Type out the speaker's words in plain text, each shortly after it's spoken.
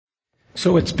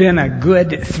So it's been a good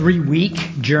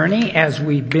 3-week journey as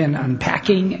we've been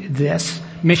unpacking this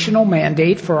missional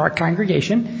mandate for our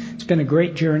congregation. It's been a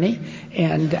great journey.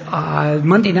 And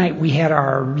Monday night we had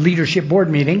our leadership board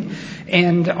meeting,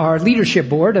 and our leadership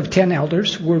board of 10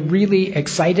 elders were really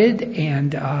excited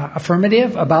and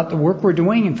affirmative about the work we're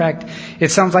doing. In fact, it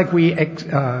sounds like we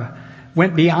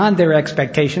went beyond their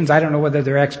expectations. I don't know whether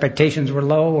their expectations were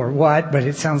low or what, but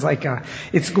it sounds like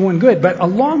it's going good. But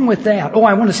along with that,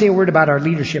 I want to say a word about our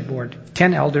leadership board.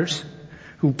 10 elders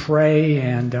who pray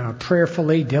and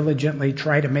prayerfully, diligently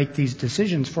try to make these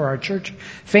decisions for our church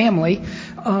family.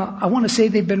 I want to say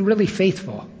they've been really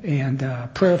faithful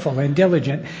and prayerful and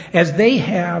diligent as they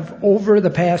have, over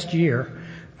the past year,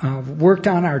 worked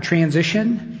on our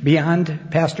transition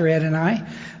beyond Pastor Ed and I,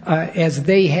 as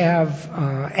they have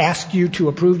asked you to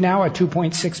approve now a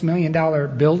 $2.6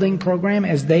 million building program,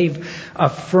 as they've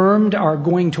affirmed our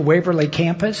going to Waverly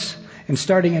campus and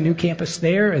starting a new campus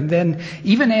there. And then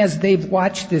even as they've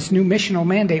watched this new missional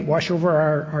mandate wash over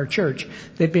our church,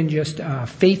 they've been just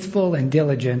faithful and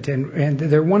diligent. And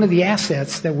they're one of the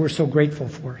assets that we're so grateful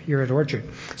for here at Orchard.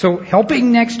 So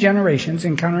helping next generations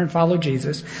encounter and follow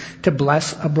Jesus to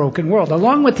bless a broken world.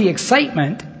 Along with the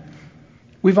excitement,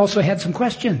 we've also had some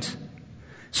questions.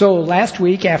 So last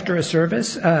week after a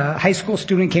service, a high school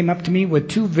student came up to me with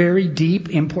 2 very deep,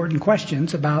 important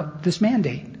questions about this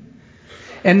mandate.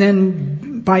 And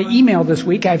then by email this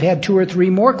week, I've had 2 or 3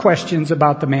 more questions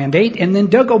about the mandate. And then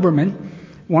Doug Oberman,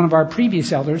 one of our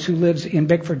previous elders who lives in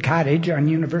Bickford Cottage on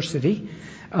University,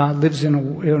 lives in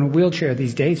a wheelchair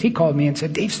these days. He called me and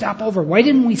said, "Dave, stop over. Why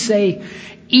didn't we say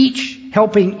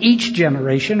helping each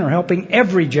generation or helping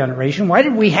every generation? Why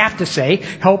did we have to say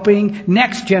helping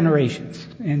next generations?"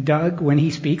 And Doug, when he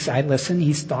speaks, I listen.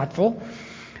 He's thoughtful.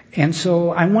 And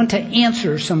so I want to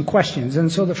answer some questions. And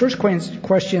so the first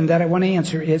question that I want to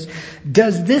answer is,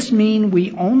 does this mean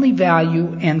we only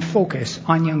value and focus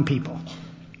on young people?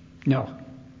 No,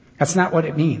 that's not what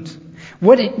it means.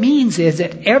 What it means is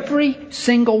that every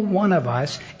single one of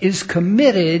us is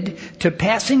committed to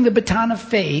passing the baton of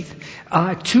faith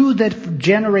to the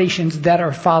generations that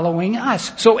are following us.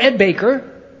 So Ed Baker,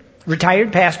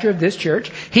 retired pastor of this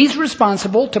church, he's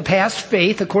responsible to pass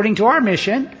faith according to our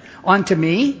mission on to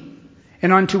me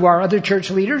and on to our other church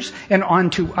leaders and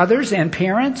on to others and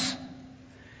parents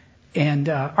and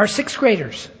our 6th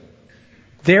graders.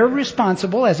 They're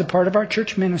responsible as a part of our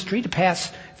church ministry to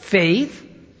pass faith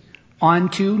on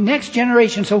to next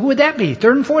generation. So who would that be?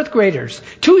 3rd and 4th graders,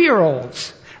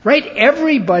 2-year-olds, right?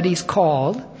 Everybody's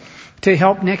called to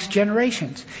help next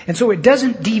generations. And so it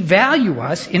doesn't devalue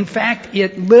us. In fact,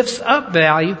 it lifts up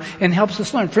value and helps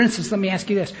us learn. For instance, let me ask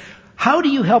you this. How do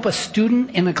you help a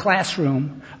student in a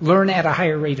classroom learn at a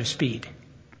higher rate of speed?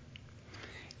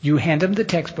 You hand them the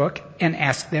textbook and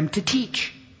ask them to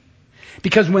teach.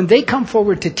 Because when they come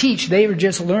forward to teach, they are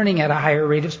just learning at a higher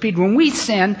rate of speed. When we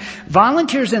send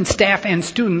volunteers and staff and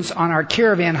students on our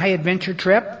Caravan High Adventure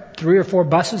trip, 3 or 4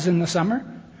 buses in the summer,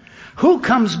 who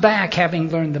comes back having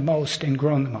learned the most and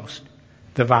grown the most?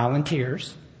 The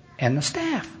volunteers and the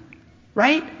staff,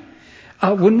 right?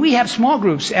 When we have small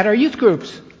groups at our youth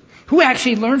groups, who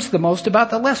actually learns the most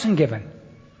about the lesson given?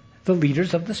 The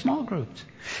leaders of the small groups.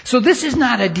 So this is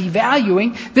not a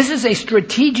devaluing. This is a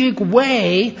strategic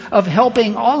way of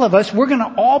helping all of us. We're going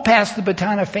to all pass the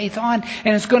baton of faith on,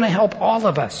 and it's going to help all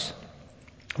of us.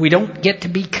 We don't get to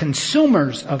be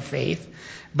consumers of faith,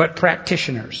 but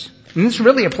practitioners. And this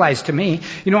really applies to me.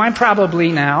 I'm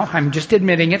probably now, I'm just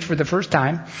admitting it for the first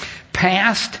time,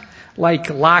 past like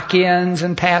lock-ins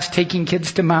and past taking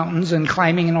kids to mountains and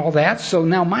climbing and all that. So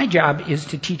now my job is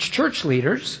to teach church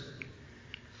leaders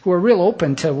who are real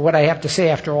open to what I have to say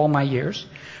after all my years,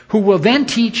 who will then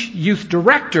teach youth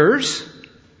directors,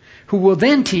 who will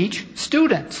then teach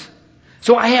students.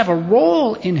 So I have a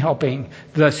role in helping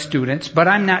the students, but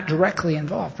I'm not directly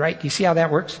involved, right? You see how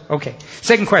that works? Okay.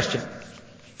 Second question.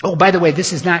 Oh, by the way,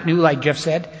 this is not new, like Jeff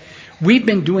said. We've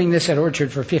been doing this at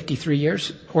Orchard for 53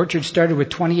 years. Orchard started with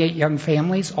 28 young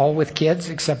families, all with kids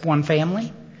except one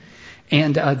family.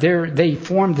 And they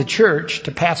formed the church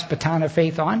to pass baton of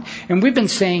faith on. And we've been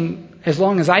saying, as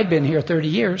long as I've been here, 30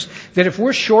 years, that if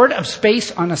we're short of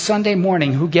space on a Sunday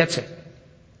morning, who gets it?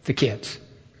 The kids.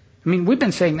 We've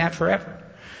been saying that forever.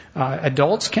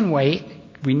 Adults can wait.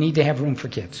 We need to have room for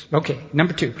kids. Okay,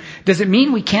 number 2. Does it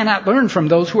mean we cannot learn from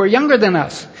those who are younger than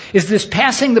us? Is this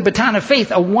passing the baton of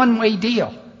faith a one-way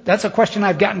deal? That's a question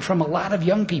I've gotten from a lot of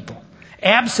young people.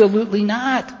 Absolutely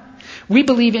not. We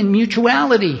believe in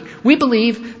mutuality. We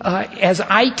believe as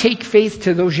I take faith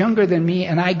to those younger than me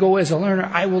and I go as a learner,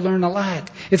 I will learn a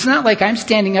lot. It's not like I'm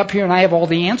standing up here and I have all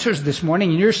the answers this morning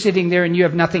and you're sitting there and you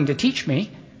have nothing to teach me.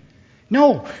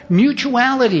 No,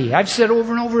 mutuality. I've said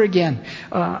over and over again.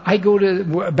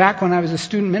 Back when I was a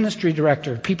student ministry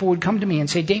director, people would come to me and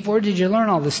say, Dave, where did you learn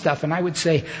all this stuff? And I would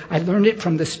say, I learned it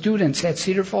from the students at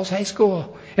Cedar Falls High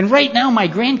School. And right now, my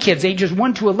grandkids, ages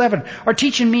 1 to 11, are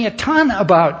teaching me a ton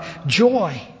about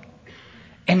joy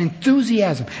and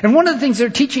enthusiasm. And one of the things they're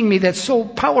teaching me that's so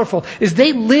powerful is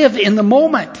they live in the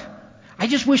moment. I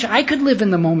just wish I could live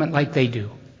in the moment like they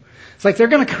do. It's like they're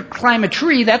going to climb a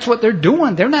tree. That's what they're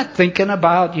doing. They're not thinking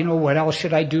about, what else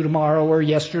should I do tomorrow or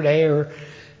yesterday, or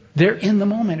they're in the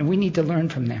moment, and we need to learn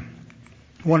from them.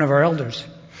 One of our elders,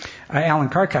 Alan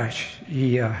Karkash,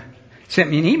 he sent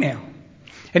me an email,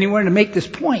 and he wanted to make this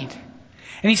point.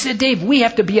 And he said, Dave, we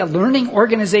have to be a learning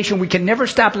organization. We can never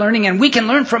stop learning, and we can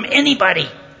learn from anybody.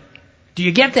 Do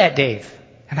you get that, Dave?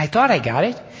 And I thought I got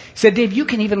it. He said, Dave, you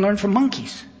can even learn from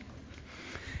monkeys.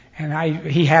 And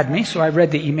he had me, so I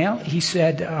read the email. He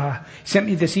said, sent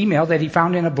me this email that he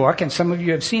found in a book, and some of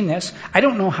you have seen this. I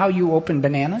don't know how you open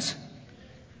bananas,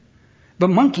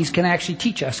 but monkeys can actually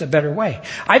teach us a better way.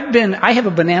 I have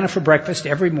a banana for breakfast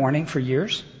every morning for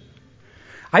years.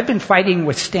 I've been fighting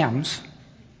with stems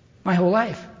my whole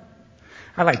life.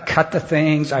 I cut the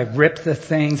things, I rip the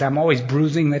things, I'm always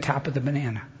bruising the top of the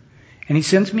banana. And he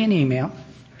sends me an email,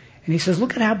 and he says,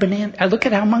 look at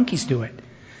how monkeys do it.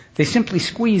 They simply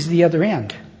squeeze the other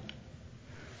end.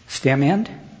 Stem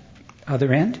end,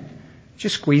 other end.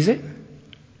 Just squeeze it.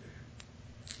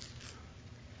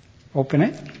 Open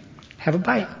it. Have a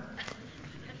bite.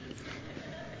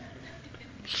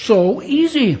 So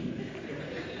easy.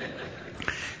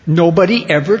 Nobody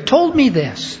ever told me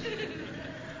this.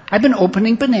 I've been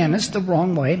opening bananas the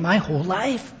wrong way my whole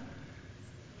life.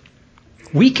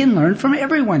 We can learn from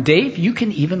everyone. Dave, you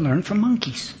can even learn from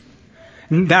monkeys.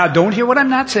 Now, don't hear what I'm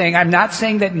not saying. I'm not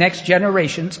saying that next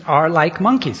generations are like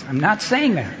monkeys. I'm not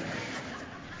saying that.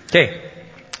 Okay,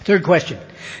 third question.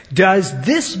 Does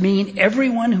this mean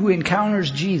everyone who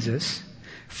encounters Jesus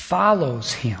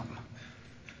follows him?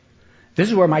 This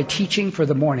is where my teaching for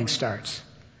the morning starts.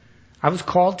 I was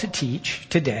called to teach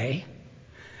today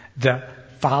the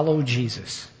follow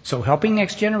Jesus. So helping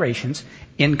next generations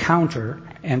encounter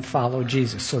and follow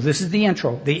Jesus. So this is the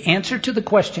intro. The answer to the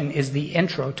question is the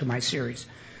intro to my series.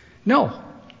 No.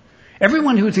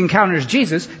 Everyone who encounters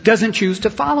Jesus doesn't choose to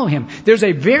follow him. There's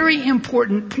a very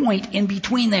important point in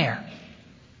between there.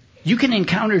 You can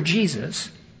encounter Jesus,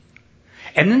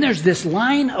 and then there's this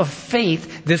line of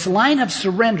faith, this line of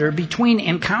surrender between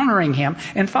encountering him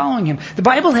and following him. The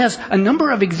Bible has a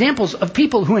number of examples of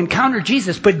people who encountered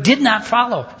Jesus but did not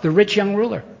follow the rich young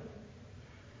ruler.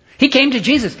 He came to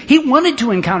Jesus. He wanted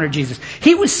to encounter Jesus.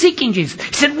 He was seeking Jesus.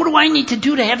 He said, what do I need to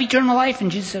do to have eternal life?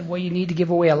 And Jesus said, well, you need to give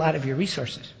away a lot of your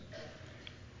resources.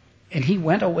 And he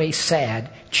went away sad,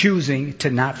 choosing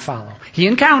to not follow. He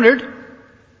encountered,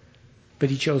 but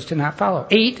he chose to not follow.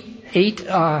 10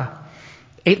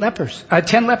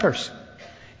 lepers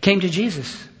came to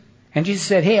Jesus. And Jesus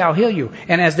said, hey, I'll heal you.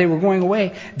 And as they were going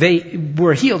away, they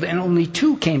were healed. And only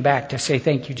 2 came back to say,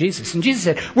 thank you, Jesus. And Jesus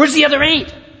said, where's the other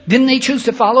 8? Didn't they choose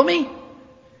to follow me?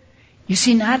 You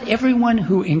see, not everyone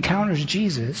who encounters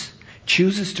Jesus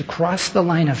chooses to cross the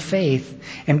line of faith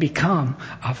and become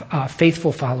a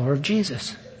faithful follower of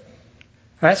Jesus.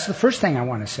 That's the first thing I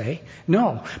want to say.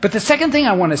 No. But the second thing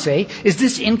I want to say is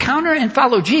this encounter and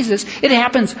follow Jesus, it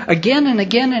happens again and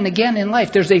again and again in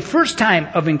life. There's a first time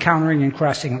of encountering and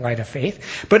crossing the line of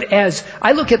faith. But as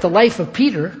I look at the life of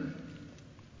Peter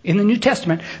in the New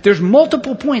Testament, there's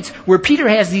multiple points where Peter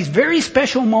has these very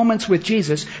special moments with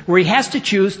Jesus where he has to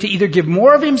choose to either give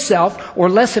more of himself or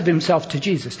less of himself to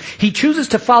Jesus. He chooses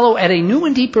to follow at a new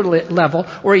and deeper level,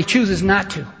 or he chooses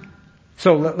not to.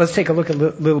 So let's take a look at a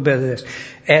little bit of this.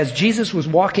 As Jesus was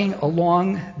walking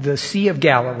along the Sea of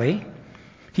Galilee,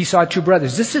 he saw 2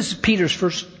 brothers. This is Peter's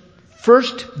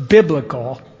first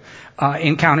biblical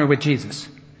encounter with Jesus.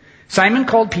 Simon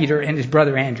called Peter and his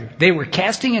brother Andrew. They were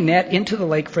casting a net into the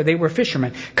lake, for they were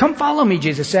fishermen. Come follow me,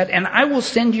 Jesus said, and I will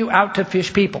send you out to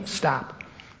fish people. Stop.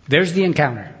 There's the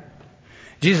encounter.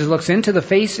 Jesus looks into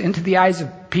the eyes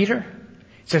of Peter.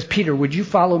 He says, Peter, would you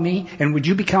follow me, and would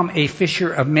you become a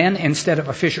fisher of men instead of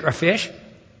a fisher of fish?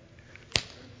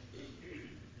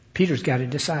 Peter's got to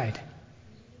decide.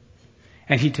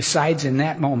 And he decides in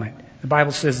that moment. The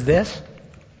Bible says this,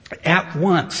 at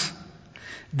once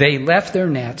they left their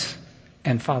nets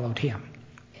and followed him.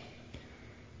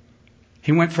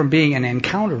 He went from being an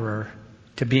encounterer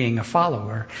to being a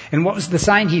follower. And what was the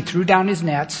sign? He threw down his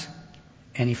nets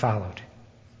and he followed.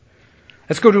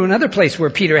 Let's go to another place where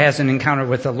Peter has an encounter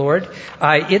with the Lord.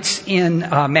 It's in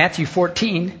Matthew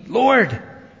 14. Lord,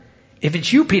 If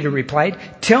it's you, Peter replied,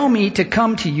 tell me to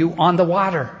come to you on the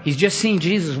water. He's just seen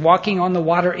Jesus walking on the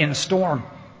water in a storm.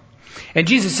 And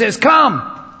Jesus says,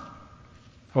 come.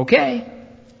 Okay.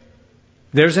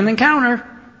 There's an encounter.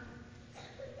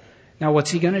 Now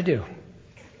what's he going to do?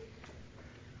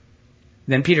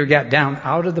 Then Peter got down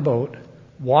out of the boat,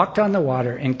 walked on the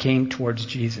water, and came towards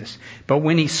Jesus. But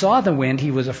when he saw the wind,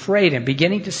 he was afraid, and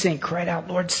beginning to sink, cried out,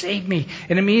 Lord, save me.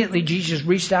 And immediately Jesus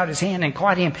reached out his hand and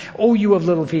caught him. Oh, you of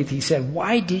little faith, he said,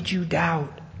 why did you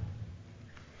doubt?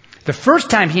 The first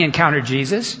time he encountered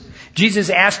Jesus, Jesus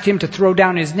asked him to throw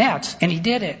down his nets, and he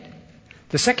did it.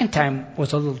 The second time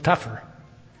was a little tougher.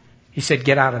 He said,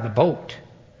 get out of the boat.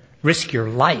 Risk your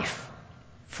life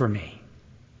for me.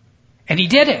 And he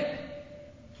did it.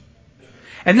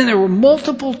 And then there were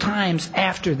multiple times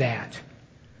after that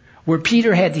where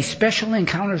Peter had these special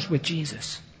encounters with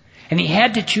Jesus. And he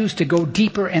had to choose to go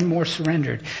deeper and more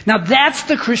surrendered. Now that's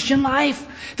the Christian life.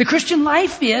 The Christian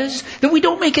life is that we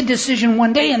don't make a decision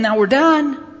one day and now we're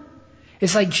done.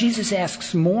 It's like Jesus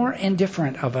asks more and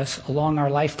different of us along our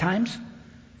lifetimes.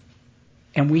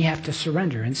 And we have to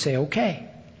surrender and say, okay,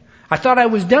 I thought I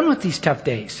was done with these tough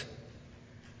days.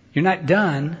 You're not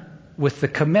done with the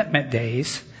commitment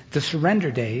days, the surrender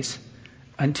days,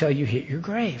 until you hit your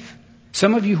grave.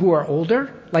 Some of you who are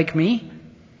older, like me,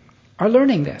 are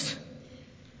learning this.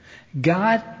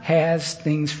 God has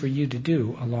things for you to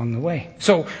do along the way.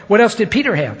 So what else did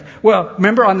Peter have? Well,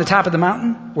 remember on the top of the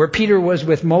mountain where Peter was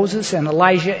with Moses and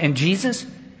Elijah and Jesus?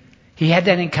 He had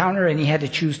that encounter and he had to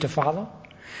choose to follow.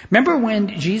 Remember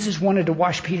when Jesus wanted to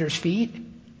wash Peter's feet?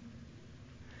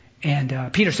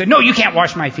 And Peter said, no, you can't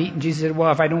wash my feet. And Jesus said,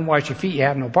 well, if I don't wash your feet, you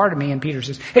have no part of me. And Peter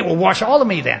says, hey, well, wash all of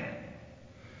me then.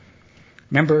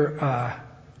 Remember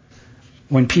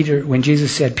when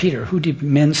Jesus said, Peter, who do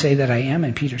men say that I am?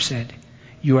 And Peter said,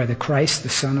 you are the Christ, the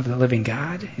Son of the living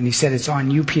God. And he said, it's on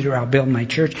you, Peter, I'll build my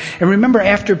church. And remember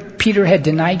after Peter had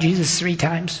denied Jesus 3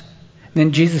 times,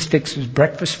 then Jesus fixes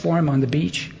breakfast for him on the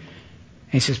beach.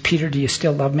 And he says, Peter, do you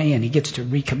still love me? And he gets to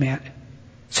recommit.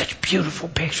 Such beautiful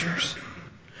pictures.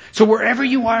 So wherever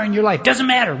you are in your life, doesn't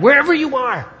matter, wherever you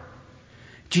are,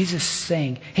 Jesus is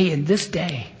saying, hey, in this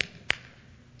day,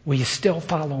 will you still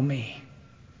follow me?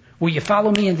 Will you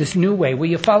follow me in this new way? Will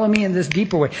you follow me in this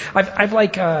deeper way? I've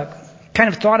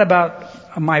kind of thought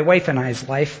about my wife and I's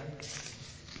life.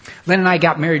 Lynn and I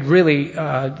got married really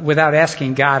without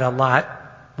asking God a lot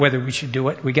whether we should do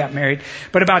it. We got married.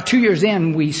 But about 2 years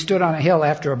in, we stood on a hill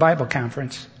after a Bible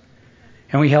conference.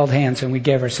 And we held hands and we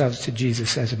gave ourselves to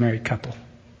Jesus as a married couple.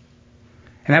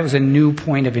 And that was a new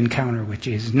point of encounter with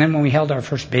Jesus. And then when we held our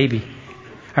first baby,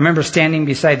 I remember standing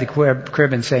beside the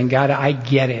crib and saying, God, I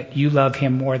get it. You love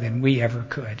him more than we ever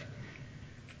could.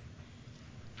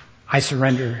 I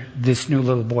surrender this new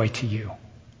little boy to you.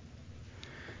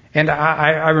 And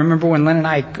I remember when Lynn and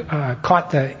I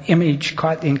caught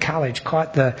in college,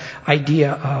 caught the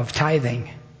idea of tithing.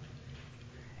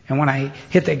 And when I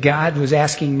hit that God was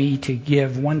asking me to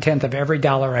give 1/10 of every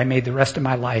dollar I made the rest of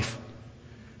my life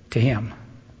to him.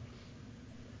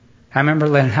 I remember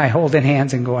Lynn and I holding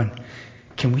hands and going,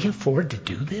 can we afford to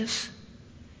do this?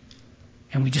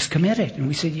 And we just committed. And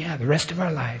we said, yeah, the rest of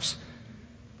our lives.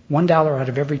 $1 out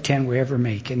of every 10 we ever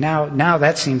make. And now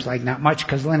that seems like not much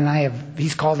because Lynn and I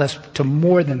he's called us to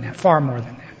more than that, far more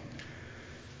than that.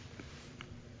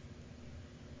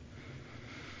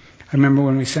 I remember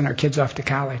when we sent our kids off to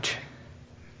college.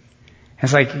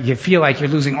 It's like you feel like you're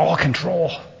losing all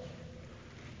control.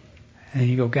 And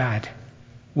you go, God,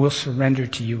 we'll surrender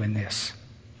to you in this.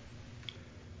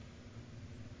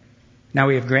 Now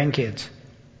we have grandkids.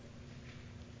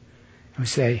 And we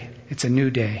say, it's a new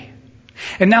day.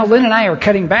 And now Lynn and I are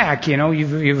cutting back. You know,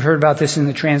 you've heard about this in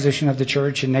the transition of the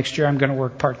church. And next year I'm going to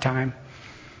work part-time.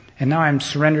 And now I'm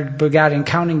surrendered to God and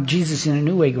counting Jesus in a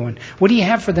new way going, what do you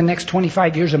have for the next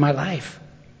 25 years of my life?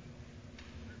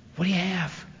 What do you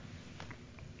have?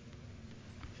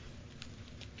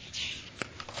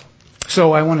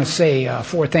 So I want to say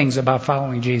 4 things about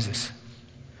following Jesus.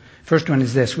 First one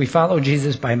is this. We follow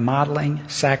Jesus by modeling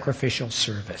sacrificial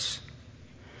service.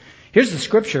 Here's the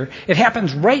scripture. It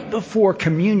happens right before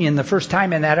communion, the first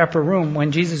time in that upper room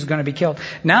when Jesus is going to be killed.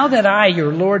 Now that I,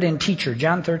 your Lord and teacher,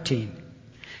 John 13,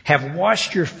 have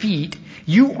washed your feet,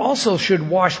 you also should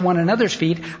wash one another's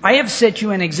feet. I have set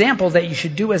you an example that you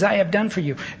should do as I have done for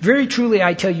you. Very truly,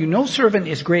 I tell you, no servant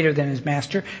is greater than his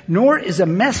master, nor is a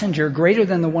messenger greater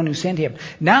than the one who sent him.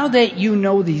 Now that you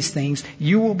know these things,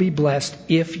 you will be blessed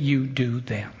if you do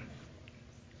them.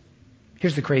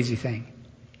 Here's the crazy thing.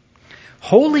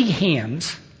 Holy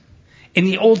hands in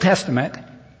the Old Testament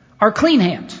are clean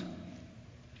hands.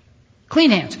 Clean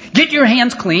hands. Get your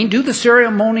hands clean. Do the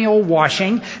ceremonial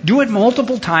washing. Do it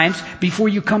multiple times before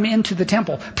you come into the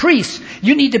temple. Priests,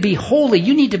 you need to be holy.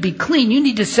 You need to be clean. You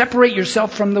need to separate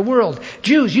yourself from the world.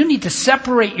 Jews, you need to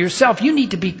separate yourself. You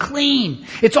need to be clean.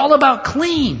 It's all about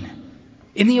clean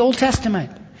in the Old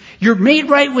Testament. You're made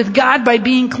right with God by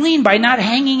being clean, by not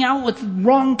hanging out with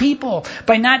wrong people,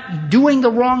 by not doing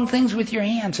the wrong things with your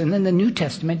hands. And then the New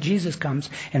Testament, Jesus comes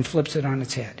and flips it on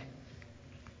its head.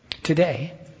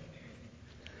 Today,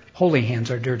 holy hands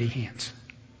are dirty hands.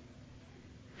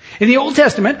 In the Old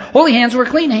Testament, holy hands were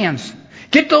clean hands.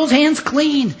 Get those hands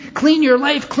clean. Clean your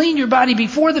life. Clean your body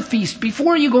before the feast,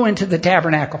 before you go into the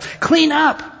tabernacle. Clean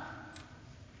up.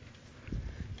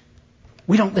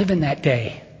 We don't live in that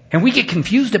day. And we get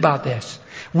confused about this.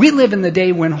 We live in the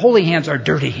day when holy hands are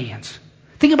dirty hands.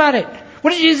 Think about it.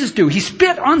 What did Jesus do? He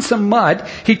spit on some mud.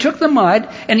 He took the mud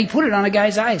and he put it on a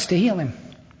guy's eyes to heal him.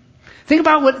 Think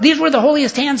about these were the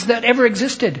holiest hands that ever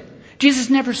existed. Jesus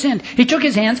never sinned. He took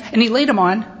his hands and he laid them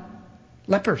on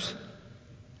lepers.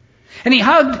 And he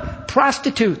hugged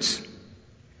prostitutes.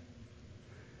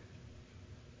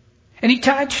 And he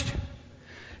touched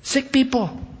sick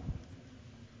people.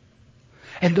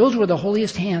 And those were the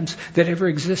holiest hands that ever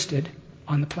existed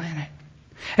on the planet.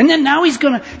 And then now he's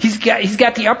got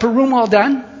the upper room all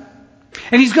done.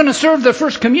 And he's going to serve the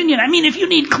first communion. I mean, if you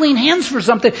need clean hands for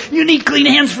something, you need clean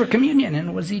hands for communion.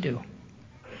 And what does he do?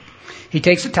 He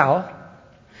takes a towel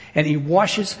and he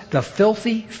washes the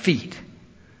filthy feet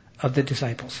of the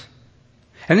disciples.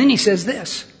 And then he says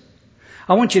this,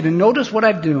 I want you to notice what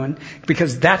I'm doing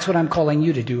because that's what I'm calling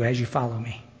you to do as you follow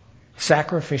me.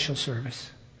 Sacrificial service.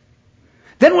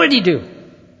 Then what did he do?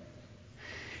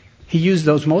 He used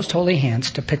those most holy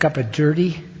hands to pick up a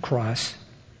dirty cross.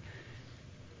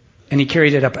 And he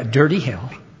carried it up a dirty hill.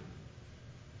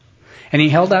 And he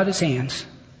held out his hands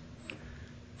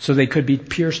so they could be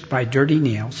pierced by dirty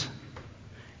nails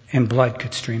and blood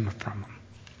could stream from them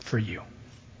for you.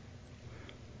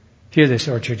 Hear this,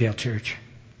 Orchard Dale Church.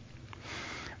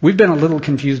 We've been a little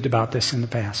confused about this in the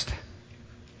past.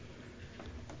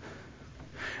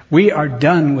 We are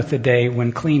done with the day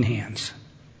when clean hands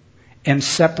and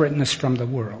separateness from the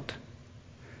world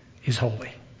is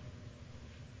holy.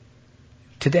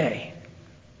 Today,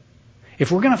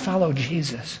 if we're going to follow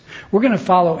Jesus, we're going to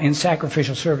follow in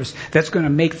sacrificial service that's going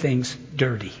to make things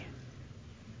dirty.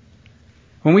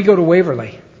 When we go to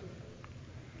Waverly,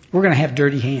 we're going to have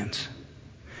dirty hands.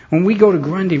 When we go to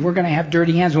Grundy, we're going to have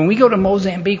dirty hands. When we go to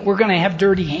Mozambique, we're going to have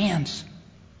dirty hands.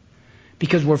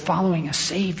 Because we're following a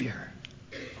Savior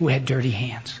who had dirty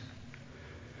hands.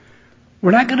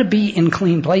 We're not going to be in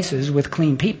clean places with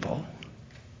clean people.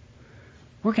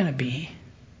 We're going to be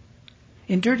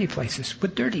in dirty places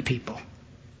with dirty people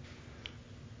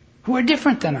who are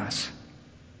different than us.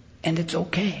 And it's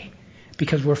okay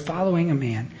because we're following a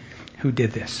man who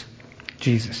did this,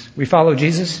 Jesus. We follow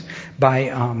Jesus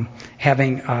by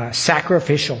having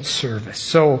sacrificial service.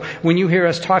 So when you hear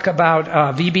us talk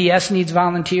about VBS needs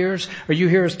volunteers, or you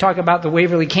hear us talk about the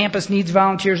Waverly campus needs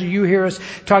volunteers, or you hear us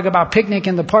talk about Picnic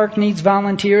in the Park needs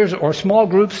volunteers, or small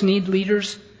groups need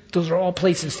leaders, those are all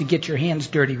places to get your hands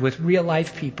dirty with real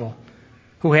life people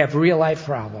who have real life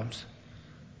problems,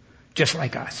 just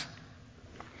like us.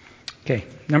 Okay,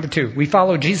 number 2, we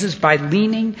follow Jesus by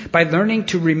learning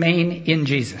to remain in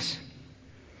Jesus.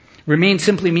 Remain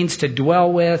simply means to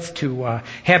dwell with, to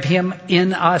have Him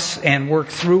in us and work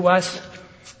through us.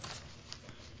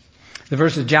 The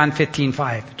verse is John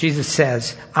 15:5. Jesus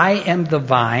says, I am the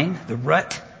vine, the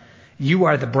root, you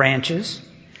are the branches.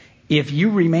 If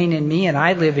you remain in me and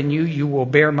I live in you, you will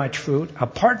bear much fruit.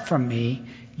 Apart from me,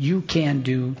 you can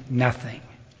do nothing.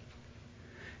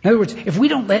 In other words, if we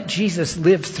don't let Jesus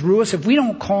live through us, if we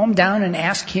don't calm down and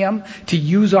ask Him to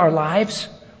use our lives,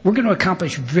 we're going to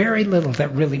accomplish very little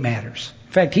that really matters.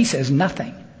 In fact, He says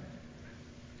nothing.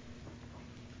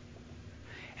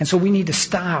 And so we need to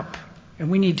stop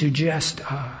and we need to just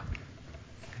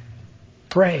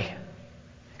pray.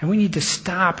 And we need to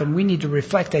stop and we need to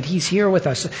reflect that He's here with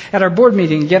us. At our board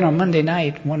meeting again on Monday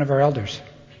night, one of our elders,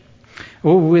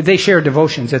 they share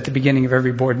devotions at the beginning of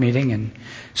every board meeting. And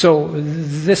so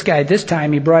this guy, this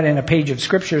time, he brought in a page of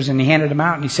scriptures and he handed them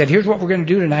out and he said, here's what we're going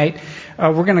to do tonight.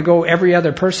 We're going to go every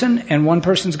other person, and one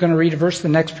person's going to read a verse, the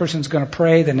next person's going to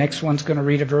pray, the next one's going to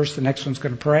read a verse, the next one's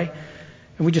going to pray.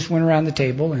 And we just went around the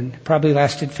table and probably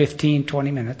lasted 15,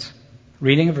 20 minutes.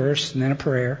 Reading a verse and then a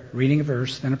prayer, reading a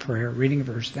verse, then a prayer, reading a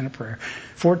verse, then a prayer.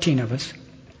 14 of us.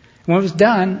 When it was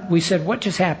done, we said, what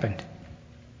just happened?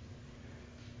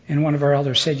 And one of our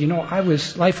elders said,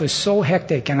 life was so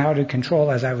hectic and out of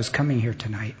control as I was coming here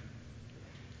tonight.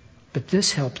 But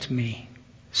this helped me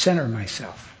center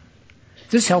myself.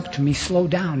 This helped me slow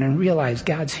down and realize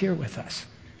God's here with us.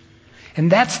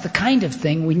 And that's the kind of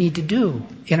thing we need to do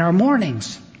in our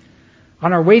mornings.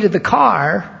 On our way to the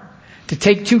car to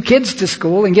take 2 kids to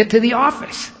school and get to the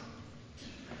office.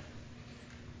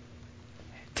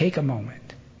 Take a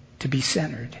moment to be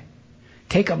centered.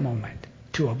 Take a moment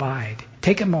to abide.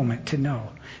 Take a moment to know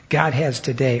God has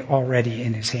today already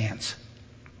in His hands.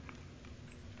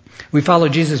 We follow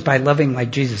Jesus by loving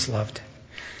like Jesus loved.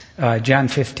 John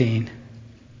 15.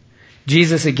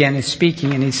 Jesus again is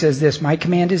speaking and He says this, "My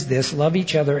command is this, love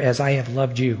each other as I have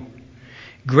loved you.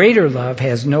 Greater love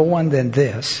has no one than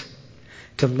this,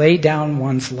 to lay down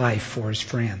one's life for his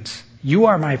friends. You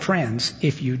are my friends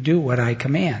if you do what I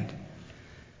command."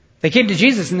 They came to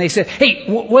Jesus and they said, "Hey,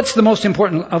 what's the most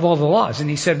important of all the laws?" And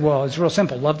He said, "Well, it's real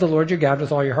simple. Love the Lord your God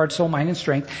with all your heart, soul, mind, and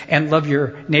strength, and love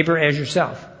your neighbor as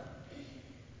yourself."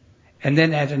 And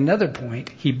then at another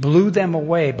point, He blew them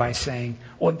away by saying,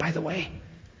 "Oh, and by the way,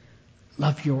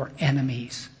 love your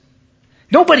enemies."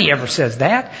 Nobody ever says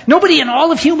that. Nobody in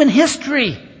all of human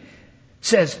history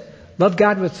says, love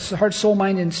God with heart, soul,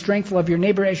 mind, and strength, love your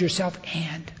neighbor as yourself,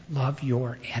 and love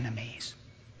your enemies.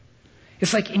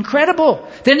 It's like incredible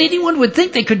that anyone would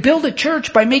think they could build a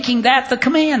church by making that the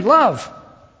command, love.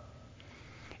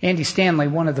 Andy Stanley,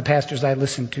 one of the pastors I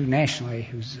listen to nationally,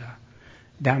 who's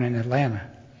down in Atlanta,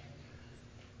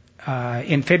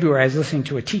 in February I was listening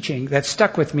to a teaching that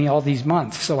stuck with me all these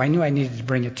months, so I knew I needed to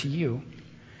bring it to you.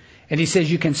 And he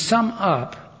says you can sum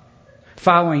up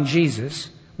following Jesus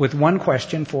with one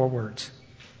question, 4 words.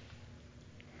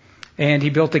 And he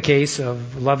built a case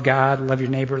of love God, love your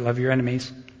neighbor, love your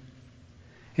enemies.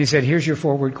 He said, here's your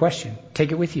 4-word question.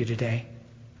 Take it with you today.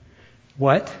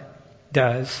 What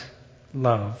does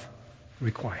love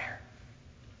require?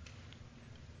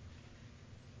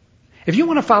 If you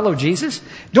want to follow Jesus,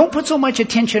 don't put so much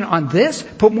attention on this,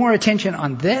 put more attention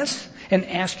on this, and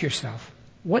ask yourself,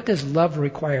 what does love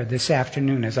require this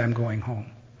afternoon as I'm going home?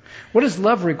 What does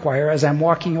love require as I'm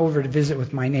walking over to visit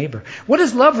with my neighbor? What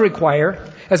does love require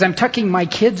as I'm tucking my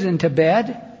kids into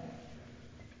bed?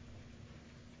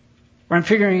 Or I'm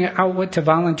figuring out what to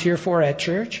volunteer for at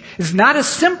church? It's not a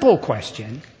simple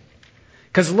question,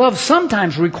 because love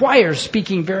sometimes requires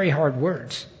speaking very hard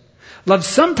words. Love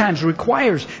sometimes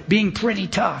requires being pretty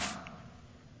tough.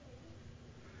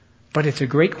 But it's a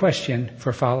great question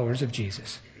for followers of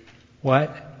Jesus.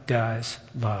 What does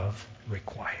love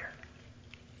require?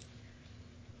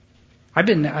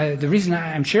 The reason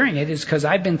I'm sharing it is because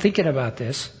I've been thinking about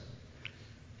this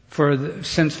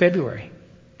since February.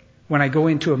 When I go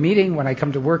into a meeting, when I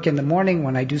come to work in the morning,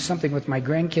 when I do something with my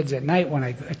grandkids at night, when I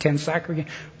attend soccer game,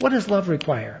 what does love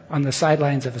require on the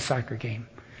sidelines of a soccer game?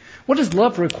 What does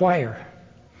love require?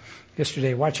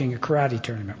 Yesterday, watching a karate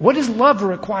tournament. What does love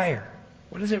require?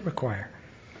 What does it require?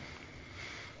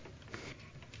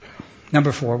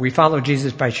 Number 4, we follow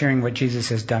Jesus by sharing what Jesus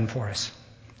has done for us.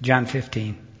 John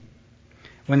 15.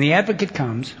 When the advocate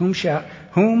comes,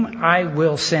 whom I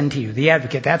will send to you. The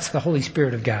advocate, that's the Holy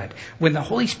Spirit of God. When the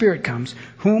Holy Spirit comes,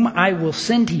 whom I will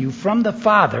send to you from the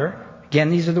Father, again,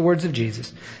 these are the words of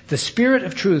Jesus, the Spirit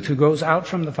of truth who goes out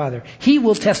from the Father, He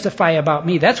will testify about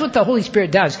me. That's what the Holy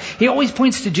Spirit does. He always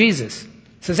points to Jesus.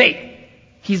 Says, hey,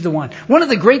 He's the one. One of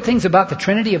the great things about the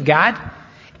Trinity of God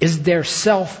is they're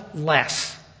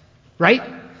selfless. Right?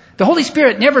 The Holy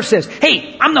Spirit never says,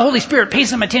 hey, I'm the Holy Spirit, pay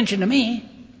some attention to me.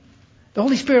 The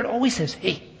Holy Spirit always says,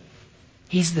 hey,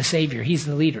 He's the Savior, He's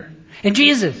the leader. And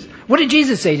Jesus, what did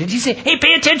Jesus say? Did He say, hey,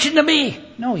 pay attention to me?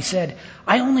 No, He said,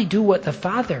 I only do what the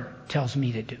Father tells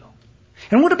me to do.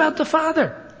 And what about the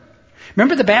Father?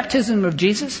 Remember the baptism of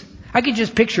Jesus? I could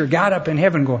just picture God up in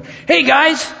heaven going, hey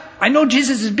guys, I know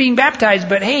Jesus is being baptized,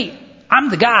 but hey, I'm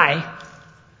the guy.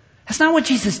 That's not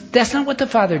what the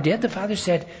Father did. The Father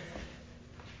said,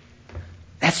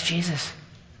 that's Jesus.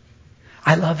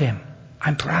 I love Him.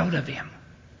 I'm proud of Him.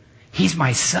 He's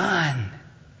my Son.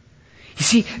 You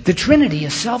see, the Trinity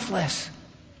is selfless.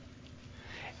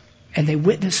 And they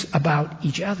witness about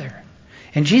each other.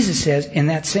 And Jesus says, in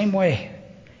that same way,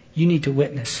 you need to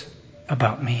witness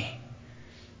about me.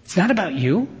 It's not about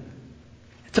you.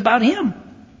 It's about Him.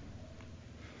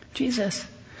 Jesus.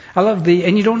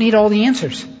 And you don't need all the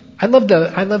answers. I love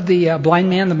the blind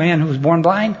man, the man who was born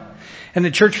blind. And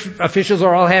the church officials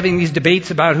are all having these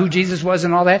debates about who Jesus was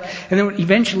and all that. And then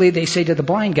eventually they say to the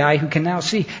blind guy who can now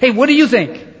see, hey, what do you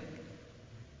think?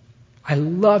 I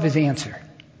love his answer.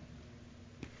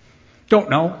 Don't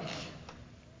know.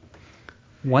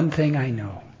 One thing I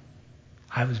know.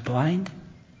 I was blind,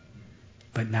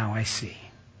 but now I see.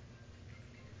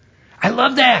 I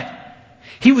love that.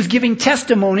 He was giving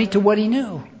testimony to what he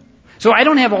knew. So I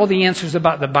don't have all the answers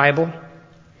about the Bible.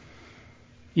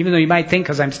 Even though you might think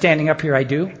because I'm standing up here I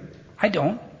do. I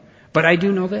don't. But I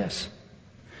do know this.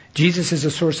 Jesus is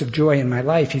a source of joy in my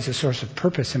life. He's a source of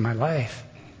purpose in my life.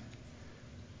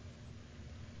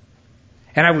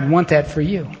 And I would want that for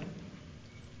you.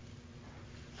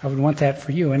 I would want that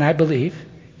for you. And I believe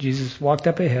Jesus walked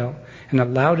up a hill and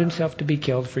allowed himself to be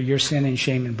killed for your sin and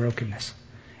shame and brokenness.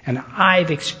 And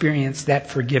I've experienced that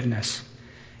forgiveness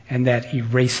and that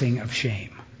erasing of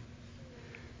shame.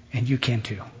 And you can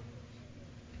too.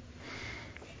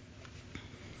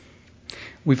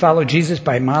 We follow Jesus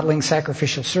by modeling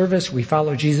sacrificial service. We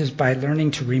follow Jesus by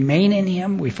learning to remain in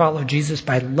him. We follow Jesus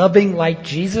by loving like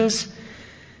Jesus.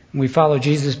 And we follow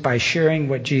Jesus by sharing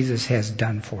what Jesus has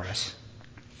done for us.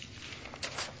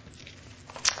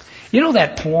 You know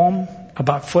that poem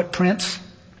about footprints?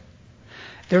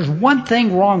 There's one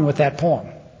thing wrong with that poem.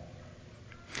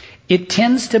 It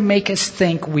tends to make us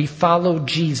think we follow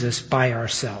Jesus by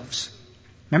ourselves.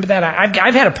 Remember that?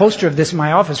 I've had a poster of this in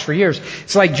my office for years.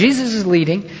 It's like Jesus is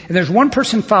leading, and there's one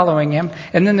person following him,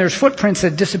 and then there's footprints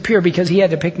that disappear because he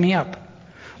had to pick me up.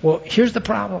 Well, here's the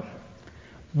problem.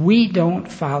 We don't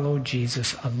follow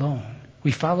Jesus alone.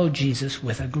 We follow Jesus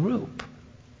with a group.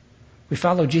 We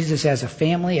follow Jesus as a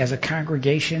family, as a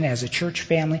congregation, as a church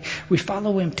family. We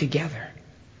follow him together.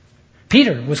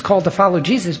 Peter was called to follow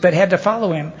Jesus, but had to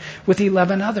follow him with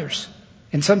 11 others,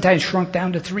 and sometimes shrunk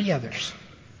down to 3 others.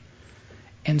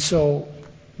 And so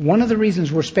one of the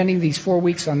reasons we're spending these 4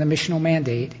 weeks on the missional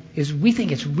mandate is we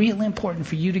think it's real important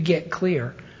for you to get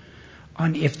clear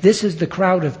on if this is the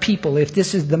crowd of people, if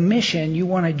this is the mission you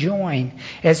want to join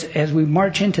as we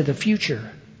march into the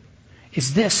future.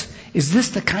 Is this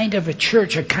the kind of a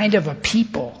church, a kind of a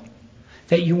people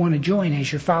that you want to join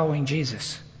as you're following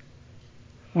Jesus?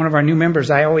 One of our new members,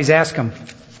 I always ask him,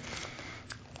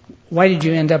 why did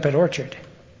you end up at Orchard?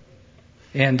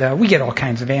 And we get all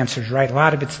kinds of answers, right? A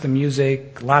lot of it's the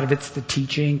music, a lot of it's the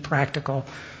teaching, practical.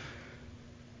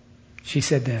 She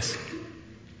said this,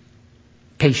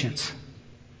 patience.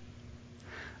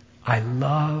 I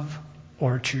love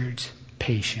Orchard's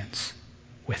patience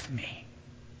with me.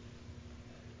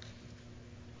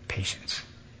 Patience.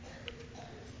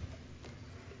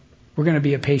 We're going to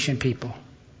be a patient people,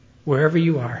 wherever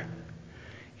you are,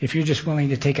 if you're just willing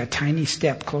to take a tiny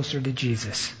step closer to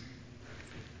Jesus.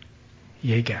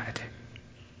 Yea, God.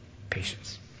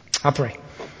 Patience. I'll pray.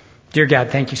 Dear God,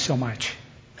 thank you so much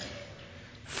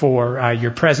for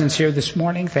your presence here this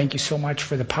morning. Thank you so much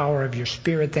for the power of your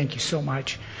Spirit. Thank you so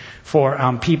much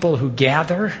for people who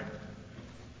gather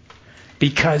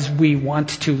because we want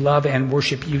to love and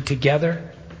worship you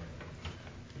together.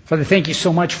 Father, thank you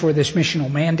so much for this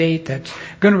missional mandate that's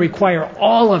going to require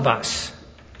all of us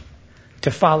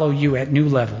to follow you at new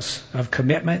levels of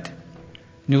commitment,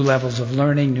 new levels of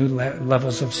learning, new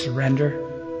levels of surrender.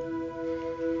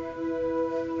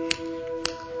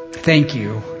 Thank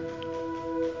you.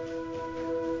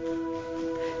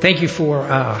 Thank you for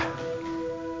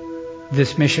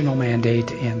this missional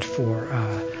mandate and for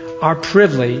our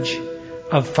privilege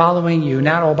of following you,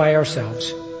 not all by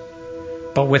ourselves,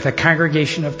 but with a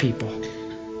congregation of people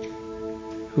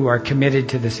who are committed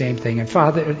to the same thing. And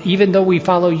Father, even though we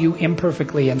follow you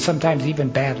imperfectly and sometimes even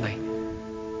badly,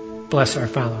 bless our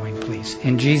following, please.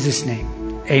 In Jesus'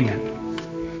 name, amen.